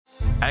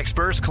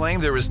Experts claim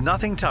there is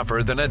nothing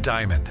tougher than a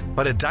diamond.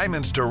 But at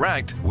Diamonds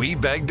Direct, we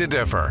beg to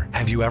differ.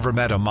 Have you ever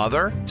met a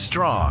mother?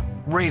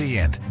 Strong,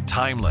 radiant,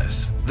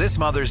 timeless. This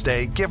Mother's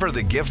Day, give her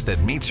the gift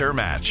that meets her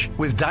match.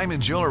 With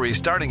diamond jewelry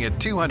starting at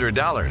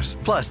 $200.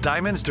 Plus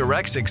Diamonds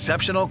Direct's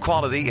exceptional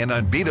quality and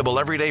unbeatable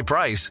everyday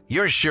price,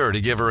 you're sure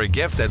to give her a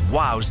gift that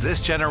wows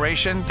this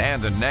generation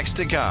and the next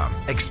to come.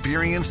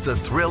 Experience the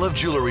thrill of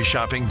jewelry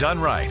shopping done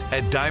right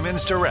at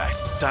Diamonds Direct.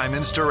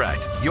 Diamonds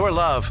Direct. Your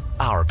love,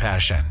 our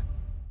passion.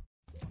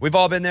 We've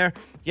all been there.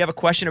 You have a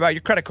question about your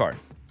credit card.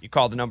 You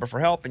call the number for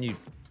help and you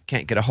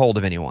can't get a hold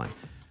of anyone.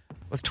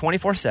 With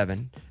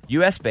 24/7,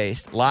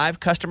 U.S.-based live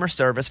customer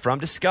service from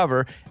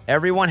Discover,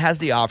 everyone has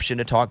the option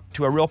to talk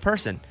to a real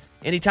person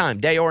anytime,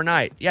 day or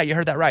night. Yeah, you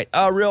heard that right.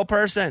 A real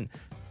person.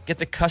 Get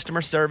the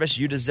customer service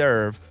you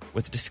deserve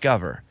with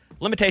Discover.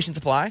 Limitations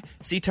apply.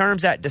 See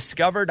terms at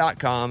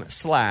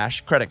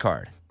discover.com/credit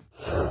card.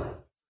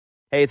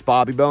 Hey, it's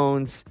Bobby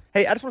Bones.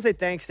 Hey, I just want to say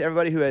thanks to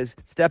everybody who has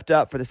stepped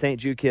up for the St.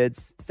 Jude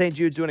kids. St.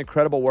 Jude's doing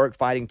incredible work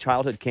fighting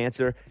childhood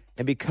cancer.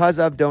 And because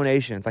of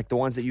donations like the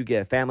ones that you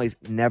give, families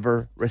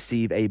never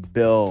receive a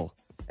bill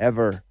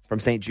ever from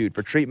St. Jude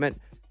for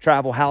treatment,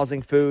 travel,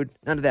 housing, food,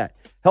 none of that.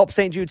 Help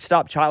St. Jude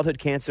stop childhood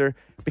cancer.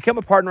 Become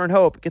a partner in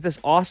hope. Get this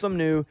awesome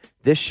new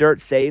This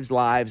Shirt Saves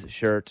Lives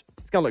shirt.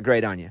 It's going to look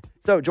great on you.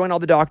 So join all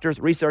the doctors,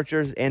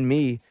 researchers, and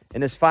me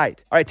in this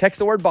fight. All right, text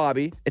the word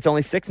Bobby. It's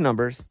only 6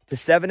 numbers to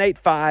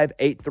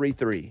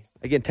 785-833.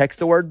 Again, text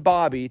the word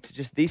Bobby to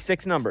just these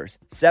 6 numbers,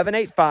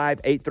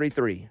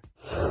 785-833.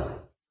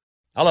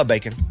 I love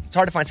bacon. It's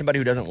hard to find somebody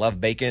who doesn't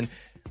love bacon.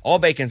 All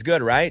bacon's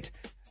good, right?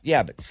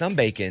 Yeah, but some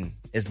bacon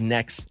is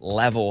next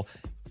level.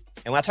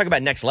 And when I talk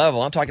about next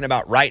level, I'm talking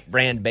about Right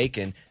Brand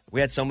bacon.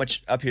 We had so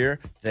much up here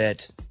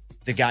that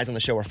the guys on the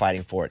show were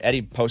fighting for it.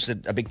 Eddie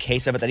posted a big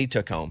case of it that he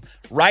took home.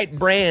 Right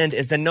Brand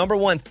is the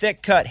 #1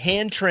 thick-cut,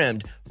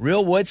 hand-trimmed,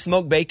 real wood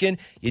smoked bacon.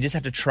 You just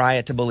have to try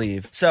it to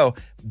believe. So,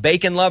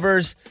 bacon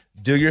lovers,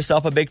 do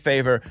yourself a big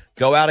favor.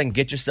 Go out and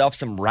get yourself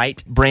some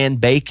Right Brand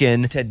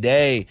bacon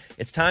today.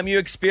 It's time you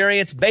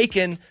experience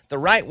bacon the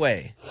right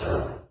way.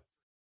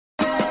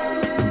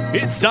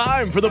 It's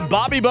time for the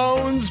Bobby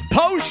Bones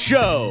Post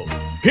Show.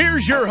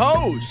 Here's your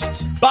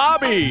host,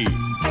 Bobby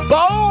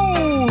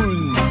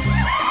Bones.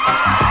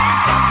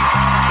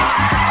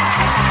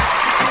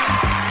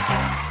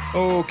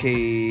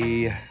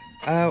 Okay.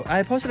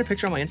 I posted a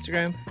picture on my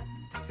Instagram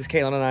because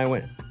Caitlin and I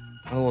went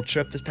on a little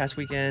trip this past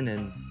weekend,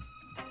 and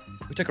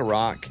we took a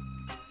rock,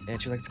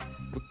 and she was like,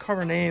 we'll carve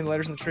our name,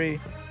 letters in the tree.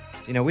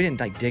 You know, we didn't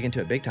like dig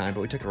into it big time,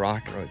 but we took a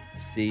rock and wrote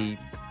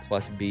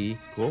C+B.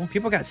 Cool.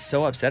 People got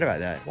so upset about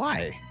that.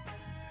 Why?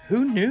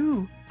 Who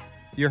knew?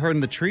 You're hurting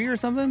the tree or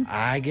something?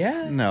 I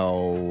guess.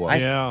 No.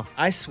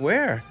 I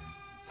swear.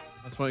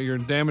 That's why you're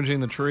damaging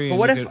the tree. But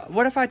what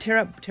if I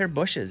tear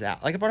bushes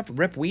out? Like, what if I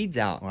rip weeds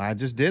out? Well, I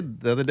just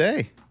did the other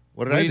day.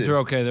 What did I do? Weeds are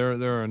okay.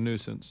 They're a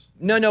nuisance.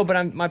 No,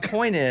 but my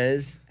point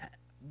is,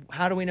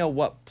 how do we know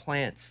what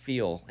plants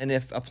feel? And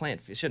if a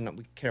plant shouldn't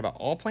we care about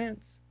all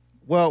plants?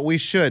 Well, we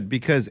should,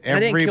 because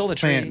every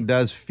plant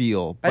does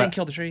feel. I didn't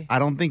kill the tree. I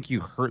don't think you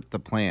hurt the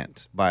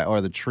plant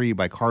or the tree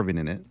by carving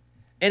in it.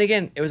 And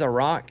again, it was a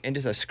rock and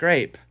just a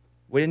scrape.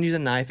 We didn't use a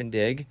knife and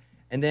dig.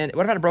 And then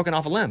what if I had broken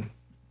off a limb?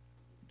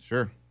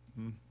 Sure.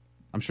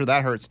 I'm sure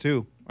that hurts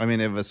too. I mean,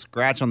 if a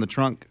scratch on the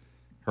trunk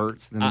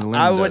hurts, then the limb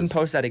I wouldn't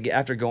post that again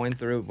after going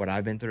through what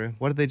I've been through.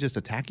 What, did they just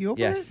attack you over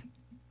it? Yes.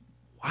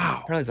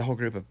 Wow. Apparently there's a whole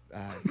group of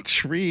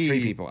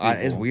tree people.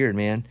 It's weird,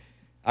 man.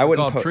 I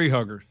wouldn't called tree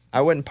huggers.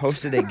 I wouldn't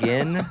post it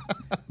again,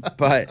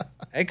 but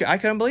I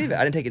couldn't believe it.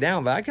 I didn't take it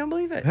down, but I couldn't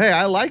believe it. Hey,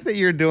 I like that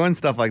you're doing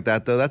stuff like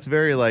that, though. That's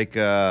very like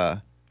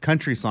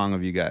country song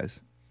of you guys.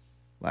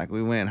 Like,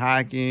 we went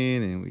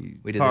hiking and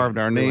we carved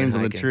our names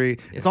on the tree.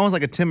 Yeah. It's almost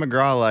like a Tim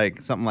McGraw,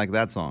 like something like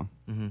that song.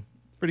 Mm-hmm.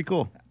 It's pretty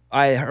cool.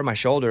 I hurt my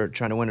shoulder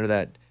trying to winter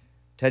that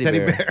teddy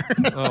bear.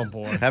 Oh,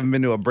 boy. Haven't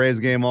been to a Braves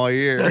game all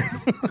year.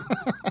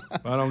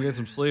 If I don't get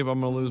some sleep,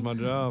 I'm going to lose my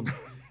job.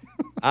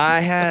 I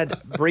had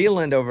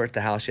Breland over at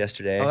the house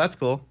yesterday. Oh, that's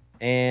cool.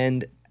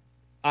 And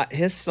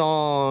his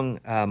song,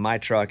 My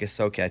Truck, is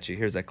so catchy.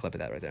 Here's a clip of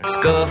that right there.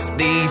 Scuff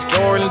these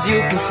Jordans, you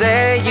can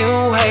say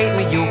you hate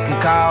me, you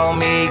can call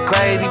me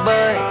crazy,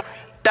 but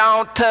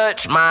don't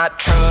touch my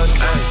truck.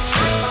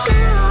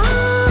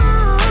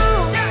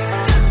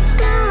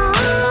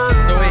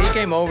 So when he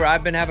came over,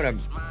 I've been having a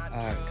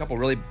couple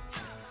really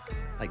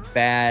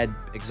bad,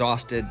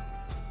 exhausted,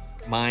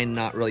 mind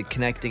not really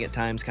connecting at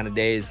times kind of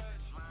days.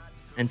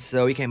 And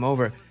so he came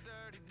over,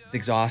 was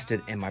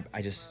exhausted, and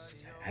I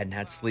just hadn't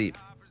had sleep.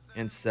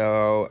 And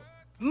so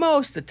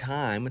most of the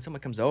time when someone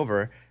comes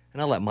over,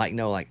 and I'll let Mike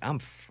know, like, I'm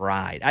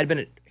fried. I'd been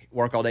at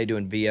work all day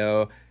doing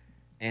VO,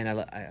 and I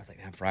was like,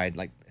 I'm fried.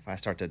 Like, if I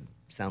start to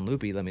sound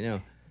loopy, let me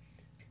know.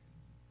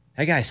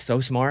 That guy's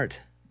so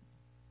smart.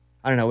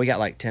 I don't know. We got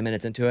like 10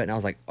 minutes into it, and I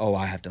was like, oh,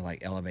 I have to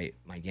like elevate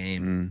my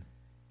game.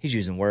 He's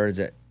using words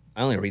that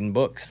I only read in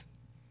books.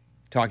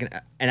 Talking,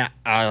 and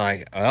I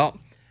like, well,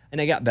 and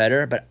it got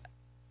better, but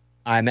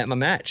I met my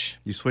match.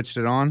 You switched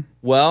it on?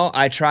 Well,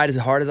 I tried as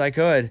hard as I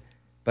could,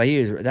 but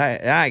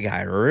that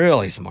guy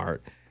really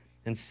smart.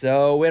 And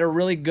so we had a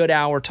really good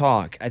hour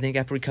talk. I think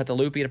after we cut the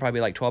loopy, it'll probably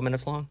be like 12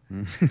 minutes long.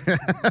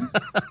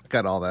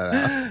 Cut all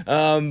that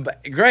out.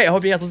 But great. I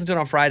hope you guys listen to it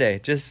on Friday.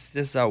 Just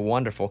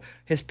wonderful.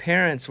 His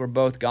parents were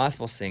both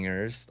gospel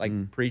singers,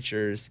 like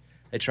preachers.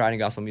 They tried in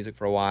gospel music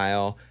for a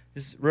while.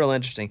 It's real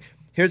interesting.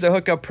 Here's a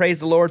hookup, Praise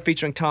the Lord,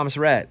 featuring Thomas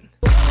Rhett.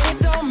 It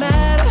don't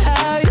matter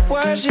how you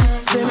worship,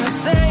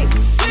 sing,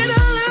 win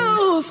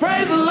or lose.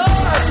 Praise the Lord,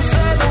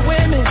 beside the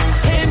women,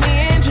 in the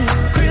engine,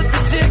 crispy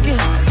chicken.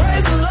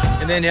 Praise the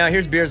Lord. And then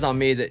here's Beers on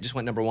Me that just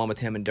went number 1 with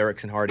him and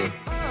Dirks and Hardy.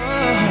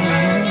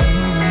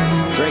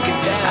 Drink it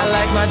down. I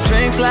like my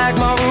drinks like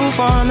my roof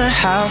on the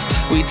house.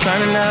 We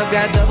turning up,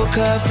 got double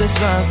cups, the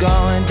sun's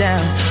going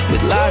down.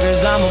 With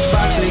lagers, I'm a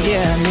boxer,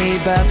 yeah, I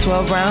need about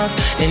 12 rounds.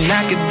 And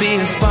I could be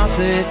a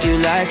sponsor if you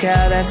like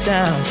how that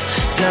sounds.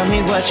 Tell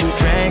me what you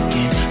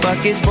drinking,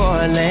 buckets for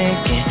a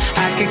Lincoln.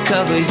 I could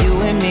cover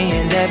you and me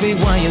and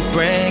everyone you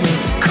bring.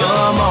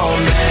 Come on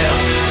now,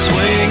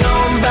 swing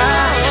on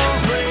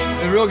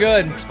by. Real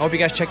good. I hope you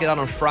guys check it out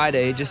on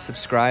Friday. Just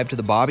subscribe to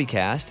the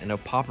Bobbycast and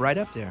it'll pop right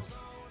up there.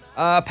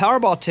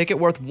 Powerball ticket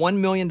worth $1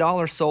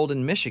 million sold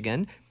in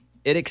Michigan.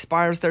 It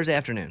expires Thursday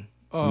afternoon.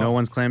 Oh. No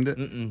one's claimed it?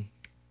 Mm-mm.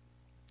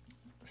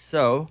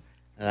 So,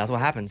 that's what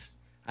happens.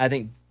 I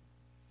think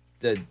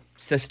the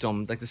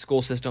systems, like the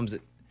school systems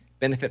that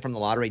benefit from the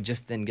lottery,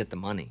 just then get the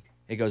money.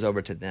 It goes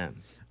over to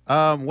them.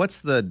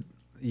 What's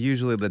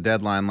usually the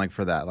deadline like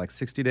for that? Like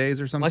 60 days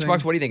or something?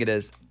 Lunchbox, what do you think it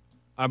is?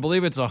 I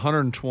believe it's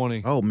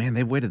 120. Oh, man,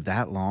 they've waited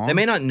that long? They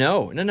may not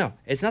know. No.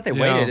 It's not they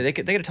waited. They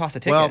could have tossed a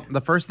ticket. Well,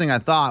 the first thing I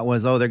thought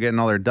was, they're getting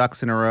all their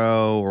ducks in a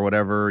row or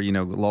whatever,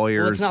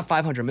 lawyers. Well, it's not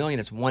 $500 million.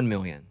 It's $1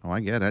 million. Oh,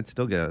 I get it. I'd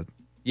still get it.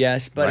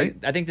 Yes, but right?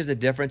 I think there's a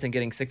difference in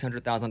getting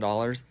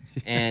 $600,000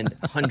 and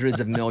hundreds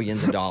of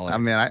millions of dollars. I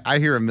mean, I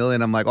hear $1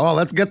 million. I'm like,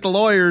 let's get the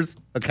lawyers,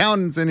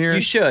 accountants in here.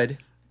 You should,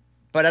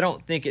 but I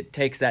don't think it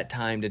takes that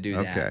time to do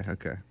that.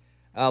 Okay.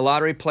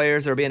 Lottery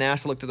players are being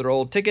asked to look through their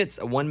old tickets.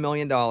 A $1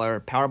 million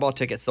Powerball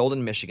ticket sold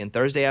in Michigan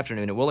Thursday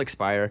afternoon. It will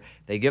expire.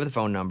 They give the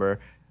phone number.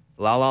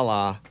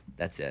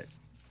 That's it.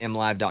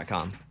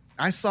 mlive.com.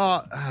 I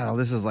saw,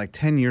 this is like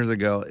 10 years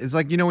ago. It's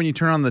like, when you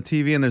turn on the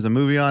TV and there's a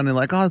movie on and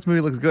like, this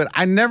movie looks good.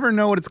 I never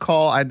know what it's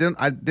called. I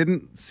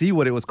didn't see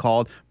what it was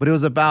called, but it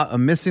was about a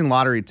missing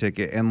lottery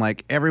ticket and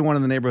like everyone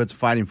in the neighborhood's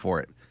fighting for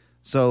it.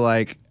 So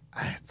like,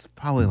 it's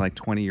probably like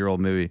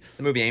 20-year-old movie.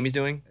 The movie Amy's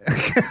doing?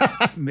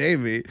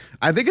 Maybe.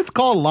 I think it's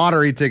called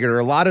Lottery Ticket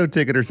or Lotto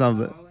Ticket or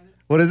something.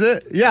 What is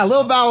it? Yeah,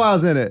 Lil Bow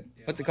Wow's in it.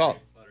 What's it called?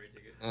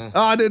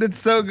 Oh, dude, it's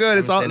so good.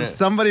 It's all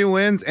somebody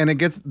wins and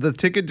the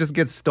ticket just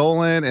gets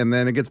stolen and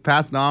then it gets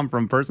passed on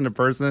from person to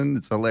person.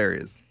 It's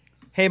hilarious.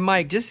 Hey,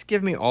 Mike, just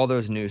give me all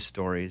those news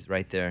stories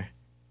right there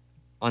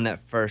on that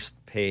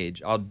first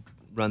page. I'll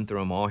run through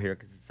them all here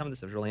because some of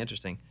this is really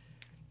interesting.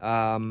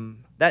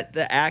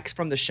 The axe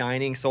from The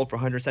Shining sold for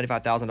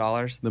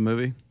 $175,000. The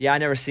movie? Yeah, I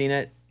never seen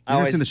it. You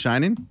never seen The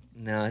Shining?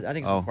 No, I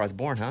think it's before I was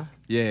born, huh?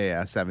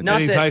 Yeah, 7.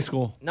 He's high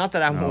school. Not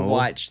that I won't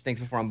watch things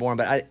before I'm born,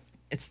 but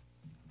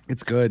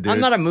it's good, dude. I'm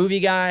not a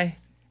movie guy,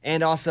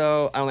 and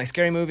also I don't like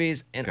scary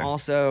movies, and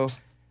also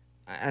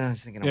I don't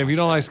think. If you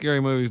don't like scary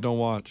movies, don't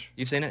watch.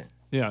 You've seen it?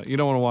 Yeah, you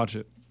don't want to watch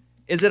it.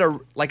 Is it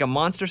a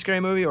monster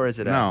scary movie or is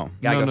it a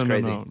guy goes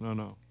crazy?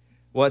 No.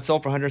 Well, it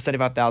sold for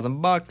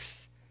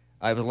 $175,000.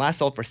 It was last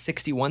sold for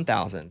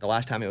 $61,000 the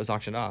last time it was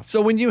auctioned off.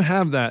 So when you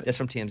have that, that's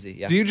from TMZ.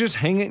 Yeah. Do you just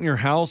hang it in your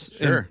house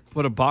and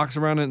put a box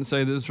around it and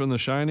say this is from The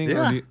Shining,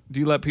 or do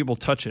you let people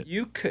touch it?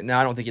 You could. No,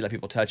 I don't think you let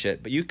people touch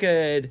it, but you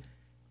could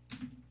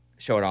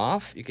show it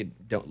off. You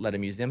could don't let a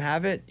museum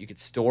have it. You could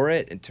store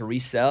it and to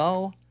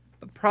resell.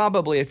 But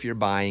probably if you're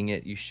buying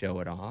it, you show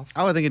it off.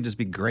 I would think it'd just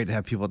be great to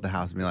have people at the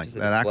house and be like,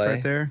 that axe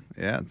right there?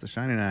 Yeah, it's a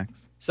Shining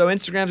axe. So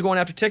Instagram's going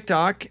after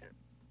TikTok.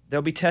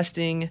 They'll be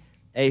testing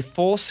a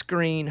full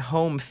screen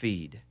home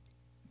feed.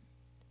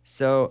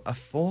 So a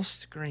full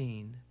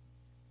screen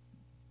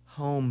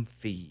home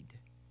feed.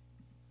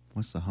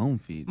 What's the home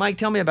feed? Mike,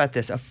 tell me about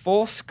this. A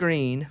full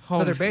screen home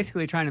feed. So they're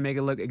basically trying to make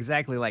it look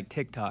exactly like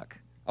TikTok.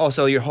 Oh,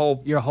 so your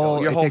whole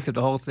it takes up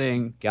the whole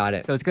thing. Got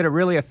it. So it's going to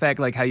really affect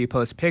like how you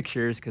post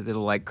pictures because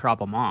it'll like crop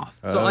them off.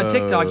 So on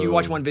TikTok, you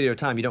watch one video at a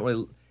time. You don't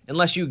really,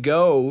 unless you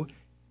go,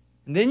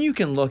 and then you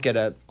can look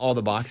at all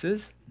the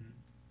boxes.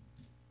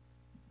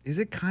 Is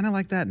it kind of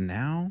like that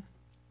now?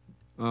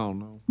 Oh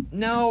no.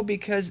 No,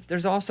 because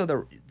there's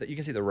also you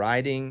can see the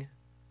writing,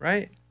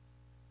 right?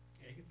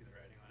 Yeah, you can see the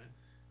writing on it.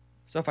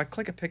 So if I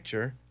click a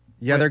picture.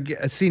 Yeah,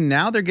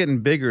 now they're getting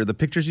bigger. The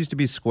pictures used to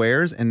be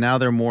squares, and now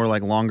they're more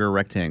like longer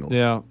rectangles.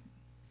 Yeah.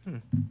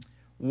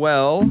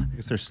 Well, I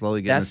guess they're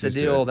slowly getting. That's the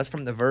deal. That's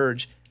from The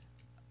Verge.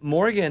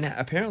 Morgan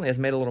apparently has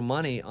made a little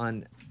money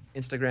on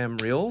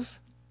Instagram Reels.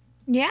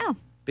 Yeah.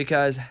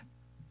 Because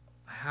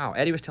how?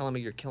 Eddie was telling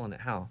me you're killing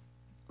it. How?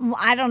 Well,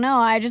 I don't know.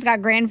 I just got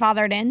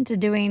grandfathered into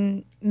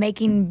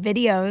making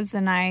videos,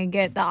 and I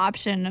get the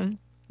option of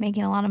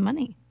making a lot of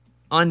money.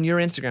 On your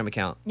Instagram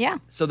account? Yeah.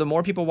 So the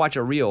more people watch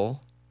a reel,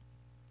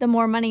 the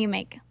more money you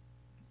make.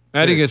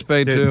 Eddie gets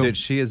paid too. Dude,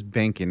 she is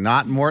banking.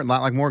 Not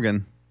like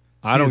Morgan.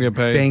 I don't get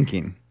paid.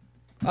 Banking.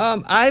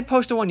 I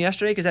posted one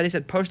yesterday because Eddie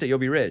said, post it, you'll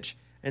be rich.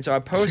 And so I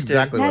posted.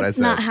 Exactly what I That's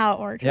said. not how it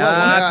works. Yeah,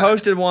 I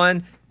posted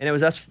one, and it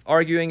was us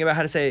arguing about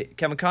how to say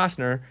Kevin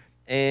Costner.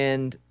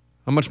 And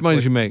how much money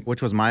did you make?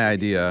 Which was my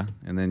idea,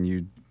 and then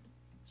you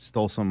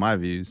stole some of my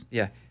views.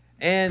 Yeah,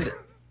 and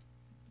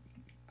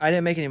I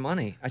didn't make any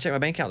money. I checked my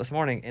bank account this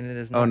morning, and it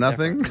is not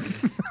nothing.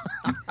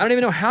 I don't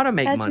even know how to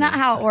make That's money. not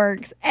how it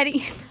works,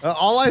 Eddie.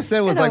 All I said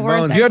was You're the like,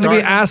 worst Bones. You have to be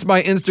Start- asked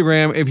by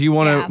Instagram if you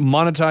want Yeah. to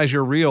monetize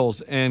your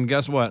reels. And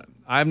guess what?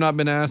 I have not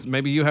been asked.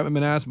 Maybe you haven't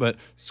been asked, but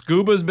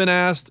Scuba's been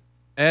asked.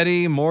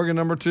 Eddie, Morgan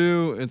number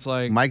 2. It's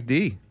like Mike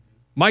D.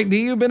 Mike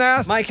D, you've been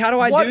asked? Mike, how do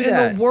I what do in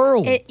that? the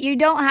world? You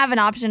don't have an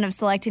option of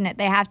selecting it.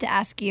 They have to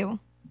ask you.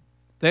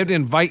 They have to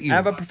invite you. I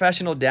have a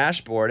professional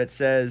dashboard. It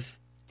says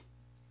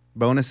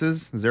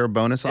Bonuses? Is there a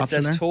bonus option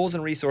says there? tools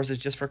and resources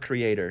just for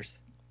creators.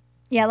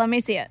 Yeah, let me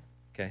see it.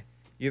 Okay,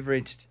 you've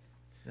reached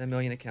 1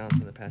 million accounts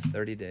in the past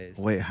 30 days.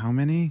 Wait, how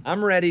many?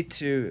 I'm ready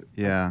to.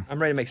 Yeah.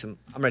 I'm ready to make some.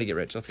 I'm ready to get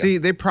rich. Let's See,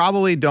 they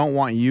probably don't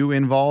want you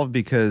involved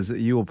because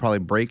you will probably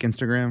break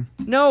Instagram.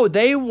 go. No,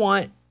 they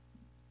want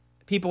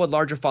people with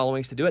larger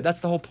followings to do it. That's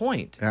the whole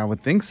point. Yeah, I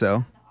would think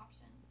so.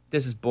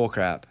 This is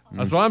bullcrap.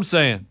 That's what I'm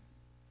saying.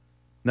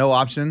 No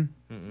option?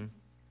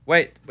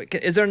 Wait,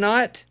 is there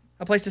not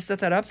a place to set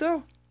that up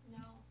though?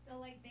 No, so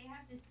like they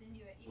have to send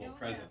you it. You know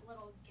when the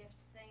little gift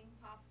thing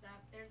pops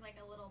up? There's like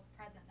a little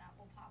present that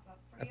will pop up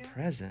for A you.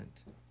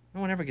 present?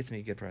 No one ever gets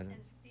me good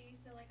presents. See,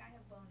 so like I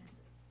have bonuses.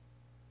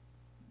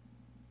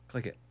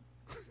 Click it.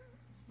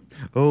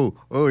 Oh,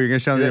 you're going to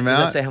show me the Does that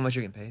amount? say how much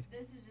you're getting paid?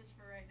 This is just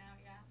for right now,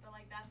 yeah. But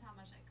like that's how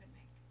much I could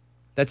make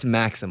That's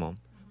maximum.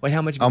 Wait,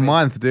 how much? Have A you made?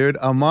 month, dude.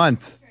 A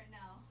month. right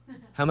now.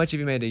 How much have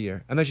you made a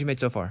year? How much have you made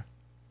so far?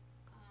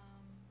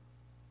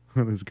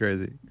 That's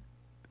crazy.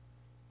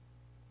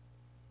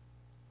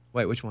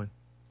 Wait, which one?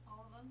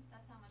 All of them.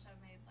 That's how much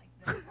I've made like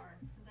this far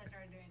since I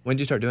started doing it. When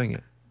did you start doing it?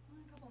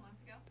 A couple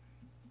months ago.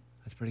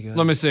 That's pretty good.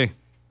 Let me see.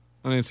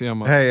 I need to see how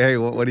much. Hey,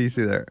 what do you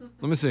see there?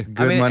 Let me see.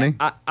 Good money?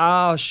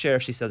 I'll share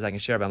if she says I can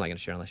share, but I'm not going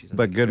to share unless she says. I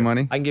But can good share.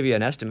 money? I can give you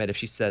an estimate if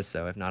she says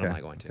so. If not, I'm Okay,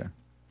 not going to. okay.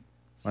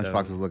 So-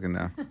 Lunchbox is looking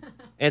now. And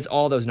it's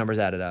all those numbers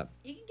added up.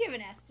 You can give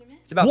an estimate.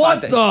 It's about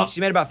What 5, the-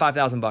 She made about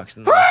 $5,000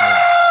 in the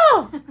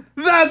last month.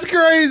 That's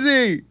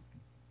crazy.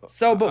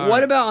 So, but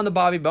what about on the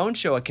Bobby Bones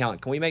Show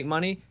account? Can we make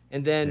money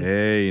and then?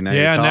 Hey, now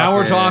Yeah, you're now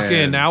we're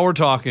talking. Now we're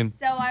talking.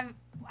 So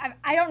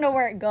I don't know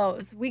where it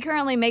goes. We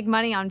currently make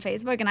money on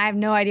Facebook, and I have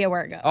no idea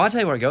where it goes. Oh, I'll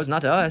tell you where it goes.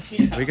 Not to us.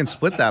 We can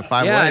split that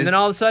 5 Yeah, ways. and then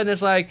all of a sudden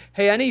it's like,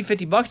 hey, I need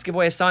 $50 to give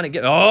away a Sonic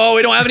gift. Oh,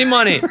 we don't have any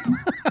money.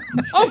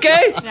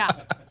 Okay. Yeah.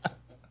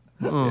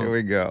 Here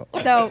we go.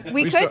 So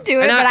we could do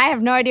it, and but I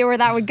have no idea where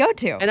that would go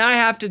to. And I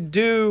have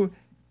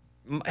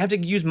to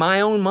use my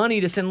own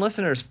money to send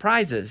listeners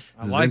prizes.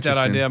 I is like that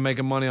interesting. idea of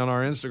making money on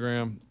our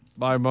Instagram.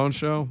 Buy a bone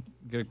show,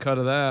 get a cut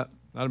of that.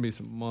 That'd be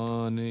some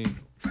money.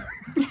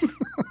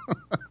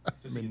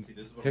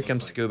 Here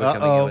comes Scuba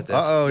coming in with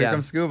this. Here Yeah.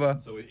 comes Scuba.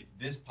 So if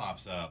this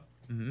pops up,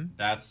 Mm-hmm.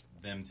 that's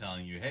them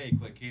telling you, hey,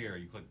 click here,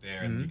 you click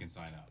there, and you can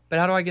sign up. But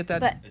how do I get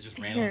that? But It just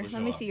here, randomly will let show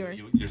me up. see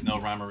yours. There's no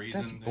rhyme or reason.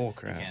 That's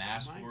bullcrap. You can't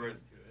ask for it.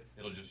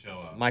 It'll just show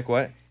up. Mike,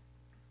 what?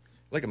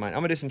 Look at mine. I'm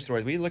going to do some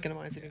stories. Will you look into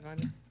mine and see if you can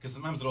find it? Because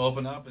sometimes it'll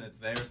open up and it's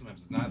there, sometimes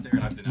it's not there.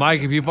 And I've denied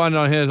Mike, it. if you find it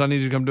on his, I need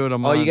you to come do it on Oh,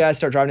 mine. you guys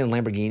start driving in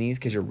Lamborghinis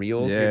because you're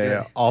reels?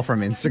 Yeah, all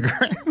from Instagram.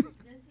 This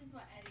is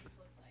what Eddie's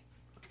looks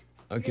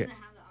like. Okay. He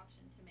doesn't have the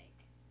option to make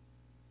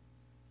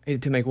Hey,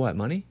 to make what?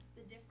 Money?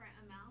 the different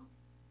amount.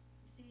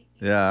 See,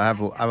 Yeah, I have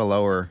a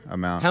lower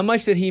amount. How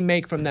much did he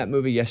make from that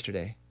movie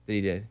yesterday that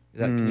he did?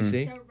 Can you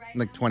see? So right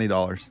Like now,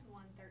 $20. it's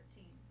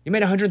 113. You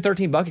made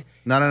 $113,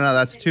 No,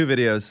 that's 2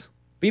 videos.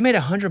 but you made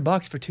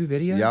 $100 for 2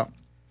 videos?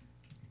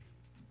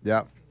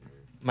 Yep.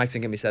 Mike's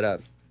gonna get me set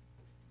up.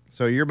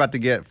 So you're about to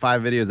get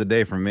 5 videos a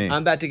day from me.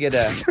 I'm about to get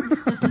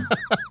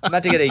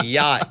a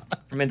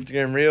yacht from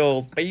Instagram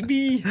Reels,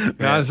 baby. I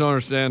just don't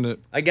understand it.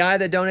 A guy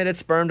that donated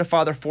sperm to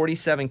father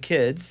 47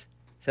 kids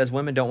says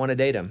women don't want to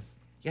date him.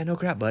 Yeah, no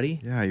crap, buddy.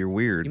 Yeah, you're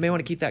weird. You may want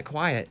to keep that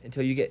quiet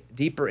until you get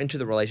deeper into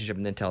the relationship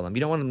and then tell them. You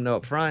don't want them to know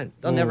up front.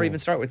 They'll never even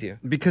start with you.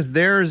 Because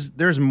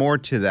there's more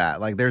to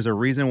that. Like there's a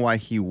reason why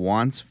he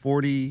wants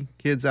 40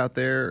 kids out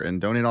there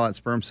and donate all that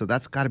sperm. So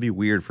that's got to be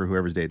weird for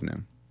whoever's dating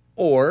him.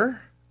 Or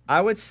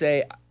I would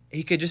say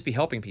he could just be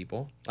helping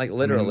people, like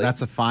literally.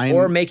 That's a fine.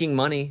 Or making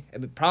money.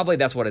 Probably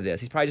that's what it is.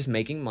 He's probably just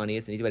making money.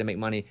 It's an easy way to make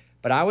money.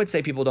 But I would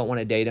say people don't want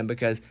to date him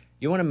because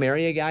you want to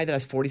marry a guy that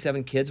has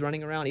 47 kids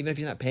running around, even if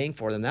he's not paying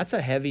for them. That's a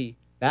heavy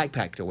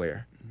backpack to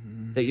wear.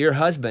 That your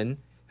husband,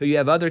 who you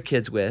have other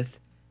kids with,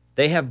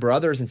 they have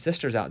brothers and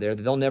sisters out there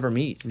that they'll never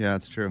meet. Yeah,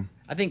 that's true.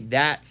 I think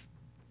that's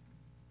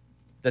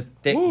the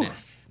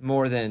thickness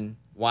more than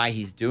why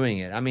he's doing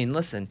it. I mean,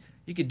 listen,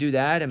 you could do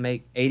that and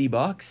make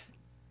 $80.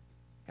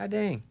 God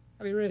dang,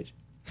 I'd be rich.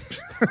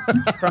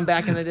 From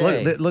back in the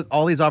day. Look,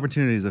 all these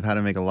opportunities of how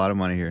to make a lot of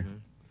money here.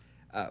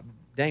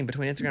 Dang,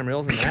 between Instagram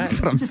Reels and that,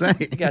 That's what I'm saying.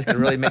 you guys could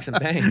really make some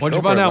bank. What'd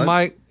you Go find for it, out, bud.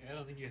 Mike? I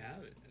don't think you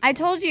have it. I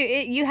told you,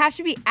 you have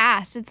to be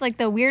asked. It's like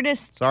the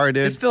weirdest. Sorry,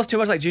 dude. This feels too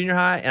much like junior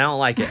high, and I don't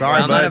like it. Sorry,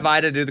 I'm not bud.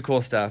 invited to do the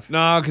cool stuff.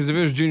 No, because if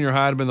it was junior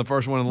high, I'd have been the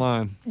first one in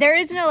line. There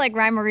is no like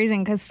rhyme or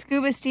reason because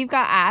Scuba Steve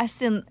got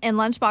asked and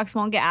Lunchbox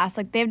won't get asked.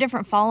 Like they have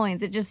different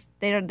followings. It just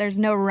there's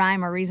no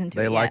rhyme or reason to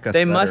it. They like us.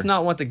 They better. must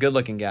not want the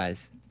good-looking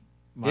guys.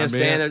 You know what I'm Might be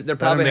saying? it. They're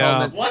probably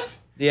holding it. What?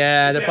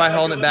 Yeah, they're probably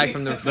holding it back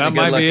from the That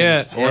might be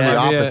good-lookings. it. Or the Yeah.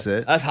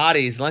 opposite. Us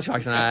hotties,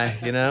 Lunchbox and I,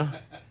 you know?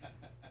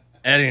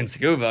 Eddie and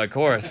Scuba, of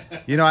course.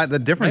 You know, the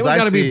difference They I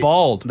gotta see. be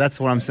bald. That's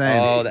what I'm saying.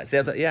 Oh,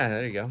 yeah,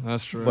 there you go.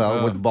 That's true.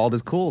 Well, with bald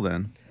is cool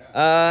then.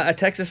 A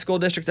Texas school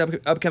district's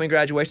upcoming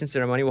graduation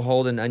ceremony will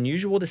hold an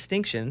unusual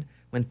distinction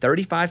when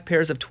 35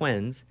 pairs of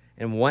twins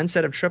and one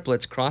set of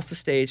triplets cross the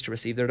stage to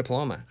receive their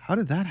diploma. How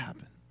did that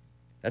happen?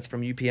 That's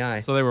from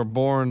UPI. So they were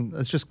born.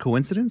 That's just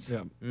coincidence?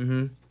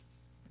 Yeah.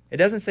 It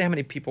doesn't say how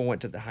many people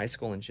went to the high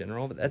school in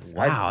general, but That's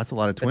a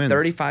lot of but twins.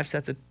 35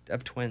 sets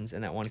of twins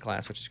in that one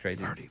class, which is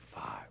crazy.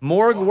 35.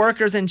 Morgue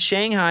workers in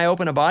Shanghai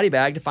open a body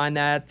bag to find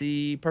that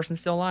the person's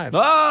still alive.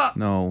 Ah!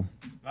 No.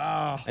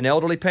 An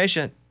elderly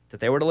patient that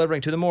they were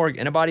delivering to the morgue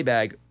in a body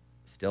bag,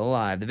 still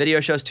alive. The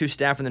video shows 2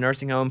 staff from the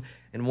nursing home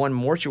and 1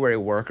 mortuary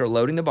worker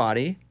loading the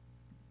body.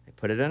 They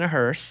put it in a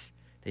hearse.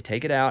 They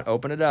take it out,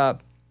 open it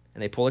up,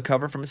 and they pull a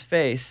cover from his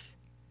face.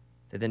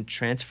 They then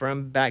transfer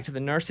him back to the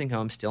nursing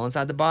home, still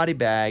inside the body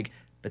bag.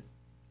 But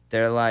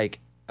they're like,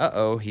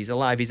 uh-oh, he's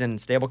alive. He's in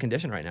stable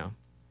condition right now.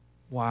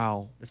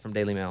 Wow. That's from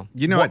Daily Mail.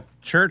 You know, at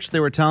church, they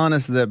were telling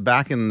us that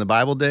back in the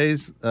Bible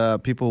days,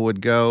 people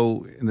would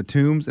go in the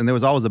tombs, and there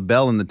was always a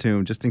bell in the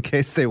tomb just in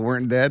case they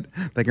weren't dead.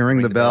 They can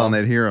ring the bell and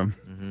they'd hear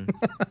them.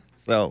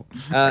 So,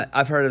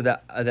 I've heard of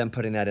that. Of them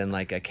putting that in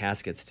like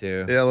caskets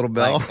too. Yeah, a little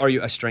bell. Like, or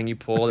a string you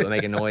pull that would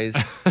make a noise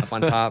up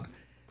on top.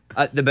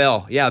 The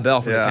bell, a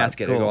bell from the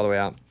casket. It'll go all the way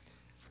out.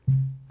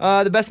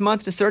 The best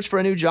month to search for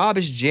a new job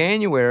is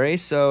January.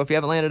 So if you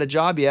haven't landed a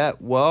job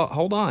yet, well,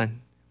 hold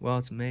on. Well,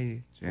 it's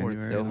May 4th, January,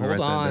 so let me write hold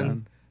that on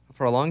down.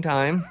 for a long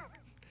time.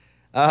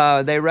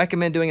 They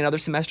recommend doing another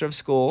semester of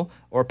school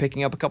or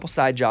picking up a couple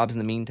side jobs in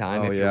the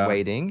meantime if you're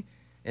waiting.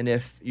 And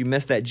if you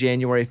miss that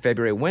January,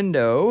 February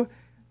window,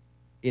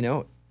 you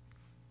know,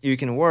 you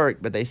can work,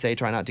 but they say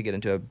try not to get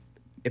into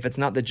if it's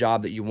not the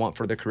job that you want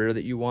for the career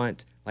that you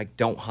want, like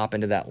don't hop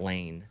into that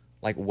lane.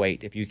 Like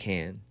wait if you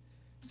can.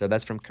 So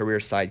that's from Career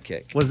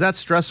Sidekick. Was that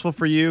stressful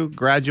for you,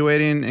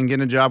 graduating and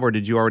getting a job, or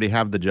did you already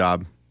have the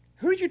job?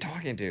 Who are you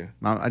talking to?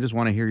 I just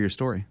want to hear your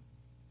story.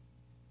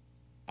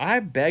 I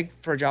begged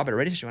for a job at a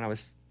radio station when I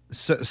was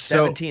So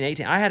 17,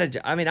 18. I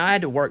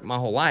had to work my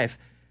whole life.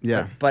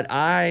 Yeah. But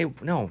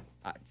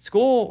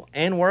school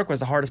and work was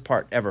the hardest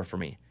part ever for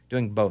me,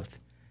 doing both.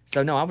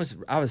 So no, I was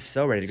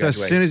so ready to So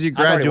graduate. as soon as you I was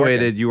already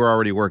graduated, working. you were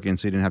already working,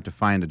 so you didn't have to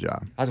find a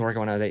job. I was working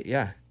when I was 8,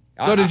 yeah.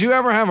 So did you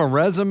ever have a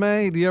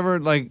resume? Do you ever,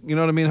 like, you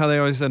know what I mean? How they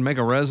always said make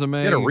a resume?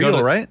 You had a can go reel,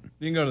 to- right?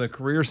 You can go to the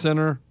career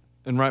center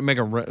and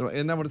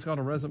isn't that what it's called,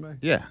 a resume?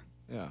 Yeah.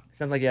 Yeah.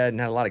 Sounds like you hadn't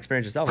had a lot of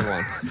experience yourself with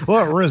one.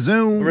 Well,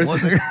 resume.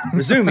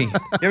 Resume. You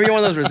ever get one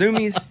of those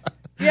resumes?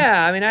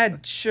 Yeah, I mean,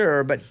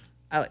 but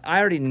I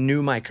already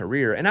knew my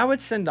career, and I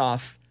would send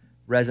off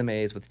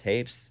resumes with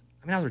tapes.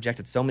 I mean, I was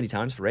rejected so many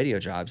times for radio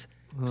jobs.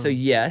 So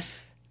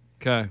yes.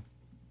 Okay.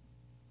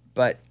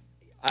 But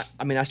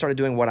I started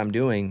doing what I'm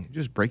doing. You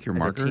just break your as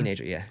marker. a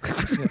teenager, yeah.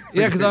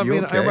 Yeah, because I You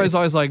mean, okay? everybody's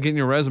always like getting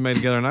your resume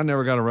together, and I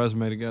never got a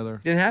resume together.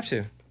 Didn't have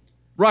to.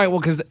 Right. Well,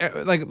 because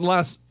like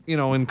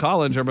in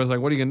college, everybody's like,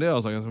 "What are you gonna do?" I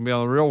was like, "It's gonna be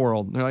out in the real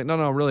world." And they're like,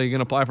 "No, really, you're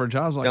gonna apply for a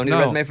job?" I was like, Don't need no,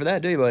 a resume for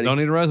that, do you, buddy? Don't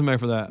need a resume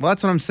for that. Well,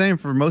 that's what I'm saying.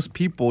 For most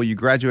people, you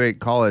graduate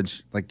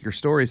college, like your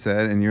story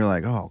said, and you're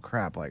like, "Oh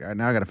crap! Like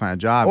now I got to find a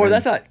job." Or And-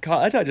 that's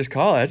not just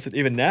college.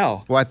 Even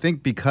now. Well, I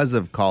think because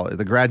of college,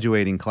 the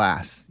graduating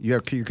class, you're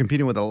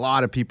competing with a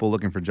lot of people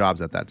looking for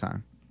jobs at that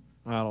time.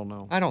 I don't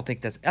know. I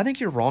think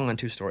you're wrong on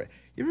two-story.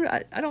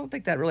 I don't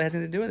think that really has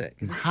anything to do with it.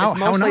 'Cause How it's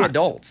mostly not?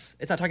 adults.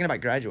 It's not talking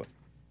about graduate.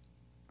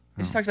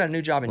 It just talks about a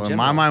new job in Well,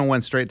 general. my mind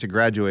went straight to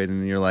graduating,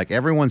 and you're like,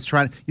 everyone's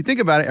trying. You think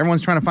about it,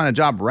 everyone's trying to find a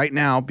job right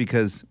now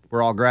because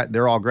they're all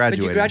But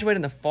graduating. you graduate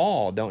in the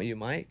fall, don't you,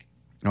 Mike?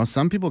 No,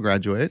 some people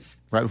graduate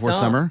right before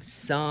summer.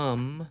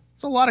 Some.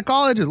 It's a lot of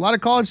colleges, a lot of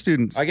college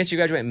students. I guess you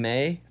graduate in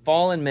May,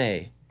 fall and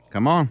May.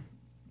 Come on.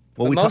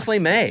 Well, But mostly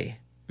May.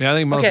 Yeah, I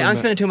think mostly. Okay, I'm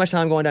spending too much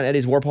time going down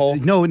Eddie's warp hole.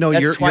 No,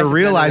 That's you're twice-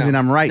 realizing no.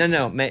 I'm right.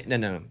 No.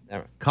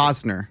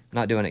 Costner.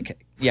 Not doing it.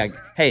 Yeah.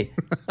 Hey,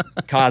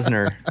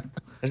 Cosner.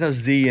 There's no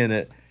Z in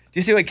it. Do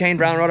you see what Kane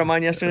Brown wrote on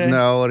mine yesterday?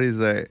 No, what do you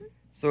say?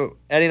 So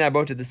Eddie and I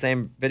both did the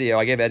same video.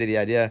 I gave Eddie the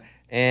idea,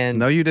 and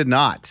No, you did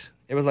not.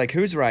 it was like,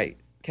 who's right?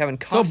 Kevin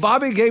So Costner.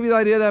 Bobby gave you the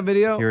idea of that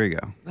video? Here we go.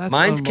 That's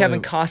Mine's Kevin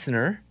unbelievable.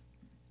 Costner,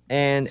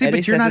 and See, but Eddie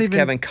you're says not it's even-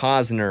 Kevin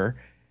Cosner,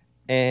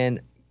 and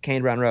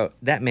Kane Brown wrote,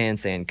 that man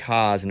saying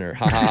Cosner.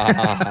 Ha ha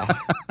ha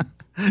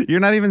ha. You're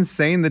not even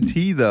saying the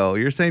T, though.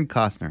 You're saying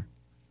Costner.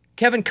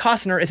 Kevin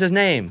Costner is his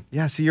name,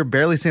 Yeah, see, you're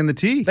barely saying the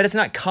T. but it's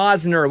not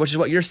Cosner, which is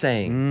what you're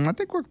saying. I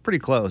think we're pretty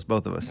close,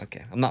 both of us.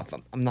 Okay, I'm not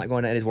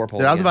going to Eddie's warp hole.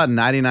 Dude, I was again.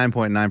 about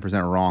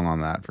 99.9% wrong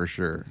on that for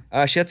sure.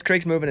 Schitt's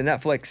Creek's moving to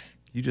Netflix.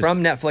 You just-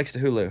 From Netflix to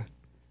Hulu.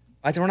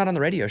 I said we're not on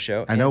the radio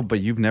show. I know,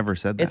 but you've never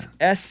said that.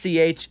 It's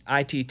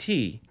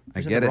SCHITT.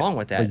 There's nothing wrong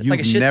with that. But It's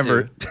like a Shih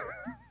never... Tzu.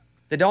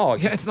 The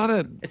dog. Yeah, it's not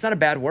a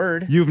bad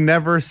word. You've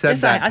never said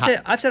yes,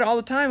 that. I've said it all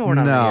the time when we're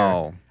not on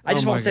the air. I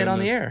just won't say it on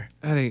the air.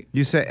 Eddie.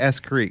 You say S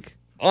Creek.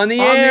 On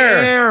the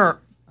air.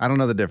 I don't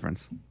know the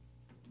difference.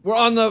 We're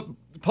on the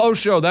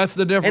post show. That's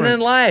the difference. And then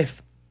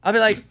live. I'll be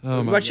like,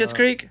 Oh my watch Schitt's God.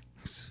 Creek?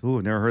 Ooh,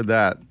 I've never heard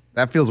that.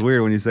 That feels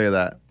weird when you say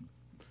that.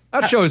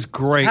 That show is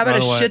great. How about by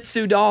a the way. Shih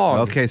Tzu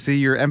dog? Okay, see,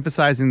 you're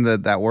emphasizing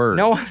that word.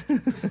 No.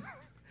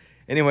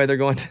 Anyway, they're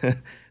going to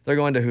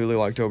Hulu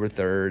October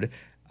 3rd.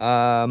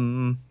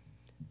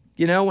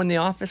 You know, when The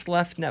Office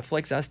left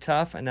Netflix, that was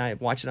tough, and I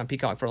watched it on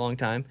Peacock for a long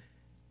time.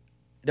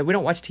 We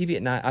don't watch TV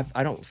at night.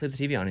 I don't sleep the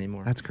TV on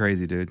anymore. That's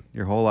crazy, dude.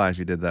 Your whole life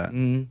you did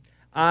that.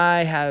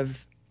 I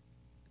have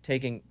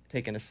taken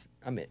it's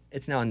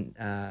now on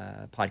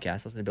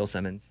podcast. Listen to Bill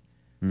Simmons.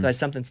 So it's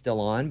something still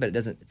on, but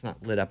it's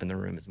not lit up in the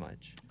room as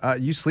much.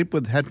 You sleep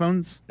with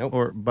headphones? Nope.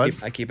 Or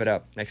buds? I keep it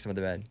up next to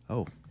the bed.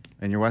 Oh,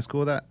 and your wife's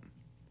cool with that?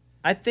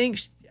 I think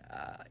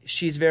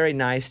she's very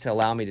nice to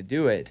allow me to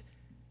do it,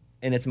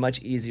 and it's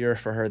much easier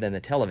for her than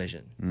the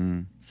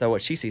television. So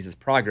what she sees is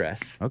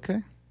progress. Okay.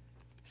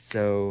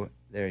 So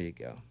there you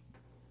go.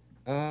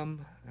 All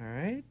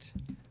right.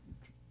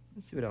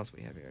 Let's see what else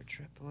we have here.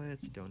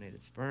 Triplets,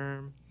 donated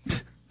sperm.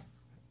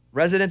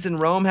 Residents in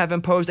Rome have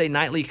imposed a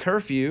nightly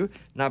curfew,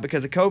 not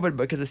because of COVID, but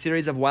because of a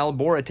series of wild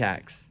boar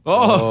attacks.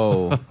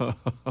 Oh.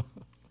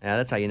 Yeah,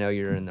 that's how you know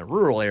you're in the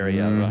rural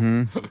area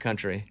of the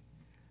country.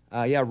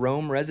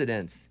 Rome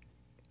residents.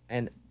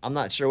 And I'm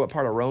not sure what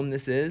part of Rome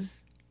this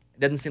is. It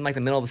doesn't seem like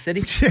the middle of the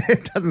city.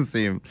 It doesn't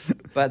seem.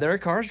 But there are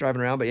cars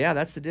driving around. But yeah,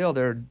 that's the deal.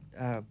 They're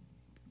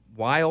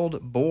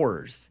wild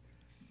boars.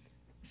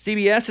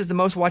 CBS is the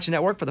most watched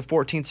network for the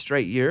 14th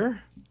straight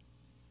year,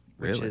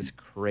 which Really? is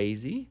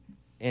crazy.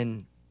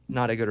 And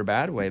not a good or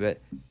bad way,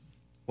 but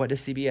what does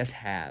CBS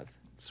have?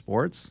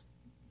 Sports?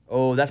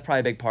 Oh, that's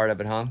probably a big part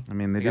of it, huh? I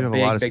mean, they Like do have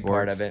big, a lot of big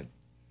part sports. of it.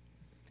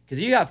 Because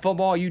you got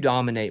football, you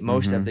dominate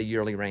most of the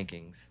yearly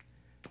rankings.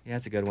 Yeah,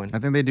 that's a good one. I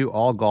think they do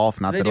all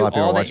golf. Not They that a do lot of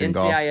people all are the watching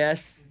golf.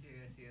 NCIS,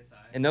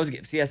 and those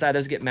get CSI.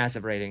 Those get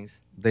massive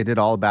ratings. They did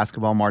all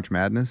basketball March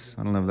Madness.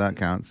 I don't know if that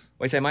counts.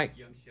 What do you say, Mike?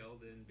 Young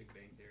Sheldon, Big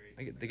Bang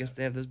Theory. I guess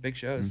they have those big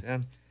shows. Yeah.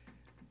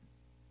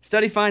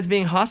 Study finds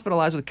being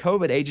hospitalized with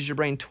COVID ages your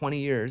brain 20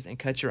 years and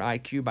cuts your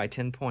IQ by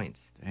 10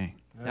 points. Dang.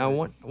 Now,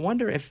 I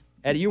wonder if,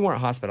 Eddie, you weren't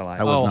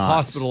hospitalized. I was not.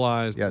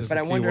 Hospitalized. Yes. is But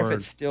the I key wonder if word.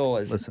 it still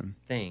is Listen.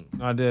 a thing.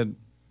 I did.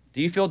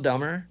 Do you feel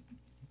dumber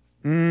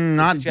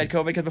Not since you had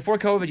COVID? Because before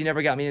COVID, you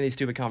never got me into these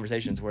stupid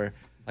conversations where,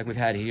 like we've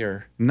had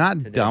here.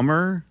 not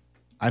dumber.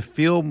 I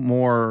feel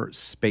more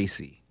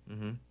spacey.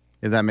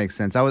 If that makes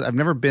sense. I've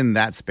never been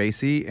that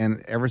spacey,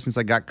 and ever since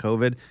I got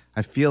COVID,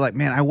 I feel like,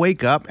 man, I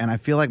wake up and I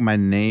feel like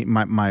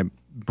my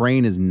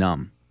brain is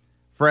numb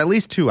for at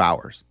least 2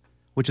 hours,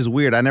 which is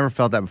weird. I never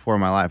felt that before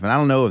in my life, and I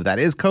don't know if that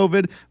is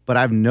COVID, but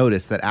I've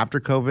noticed that after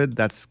COVID,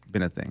 that's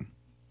been a thing.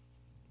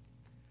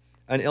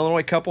 An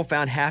Illinois couple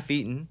found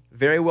half-eaten,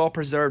 very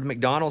well-preserved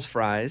McDonald's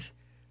fries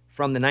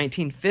from the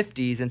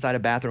 1950s inside a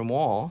bathroom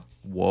wall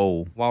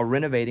Whoa. while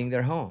renovating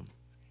their home.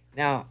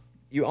 Now,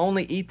 you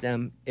only eat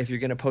them if you're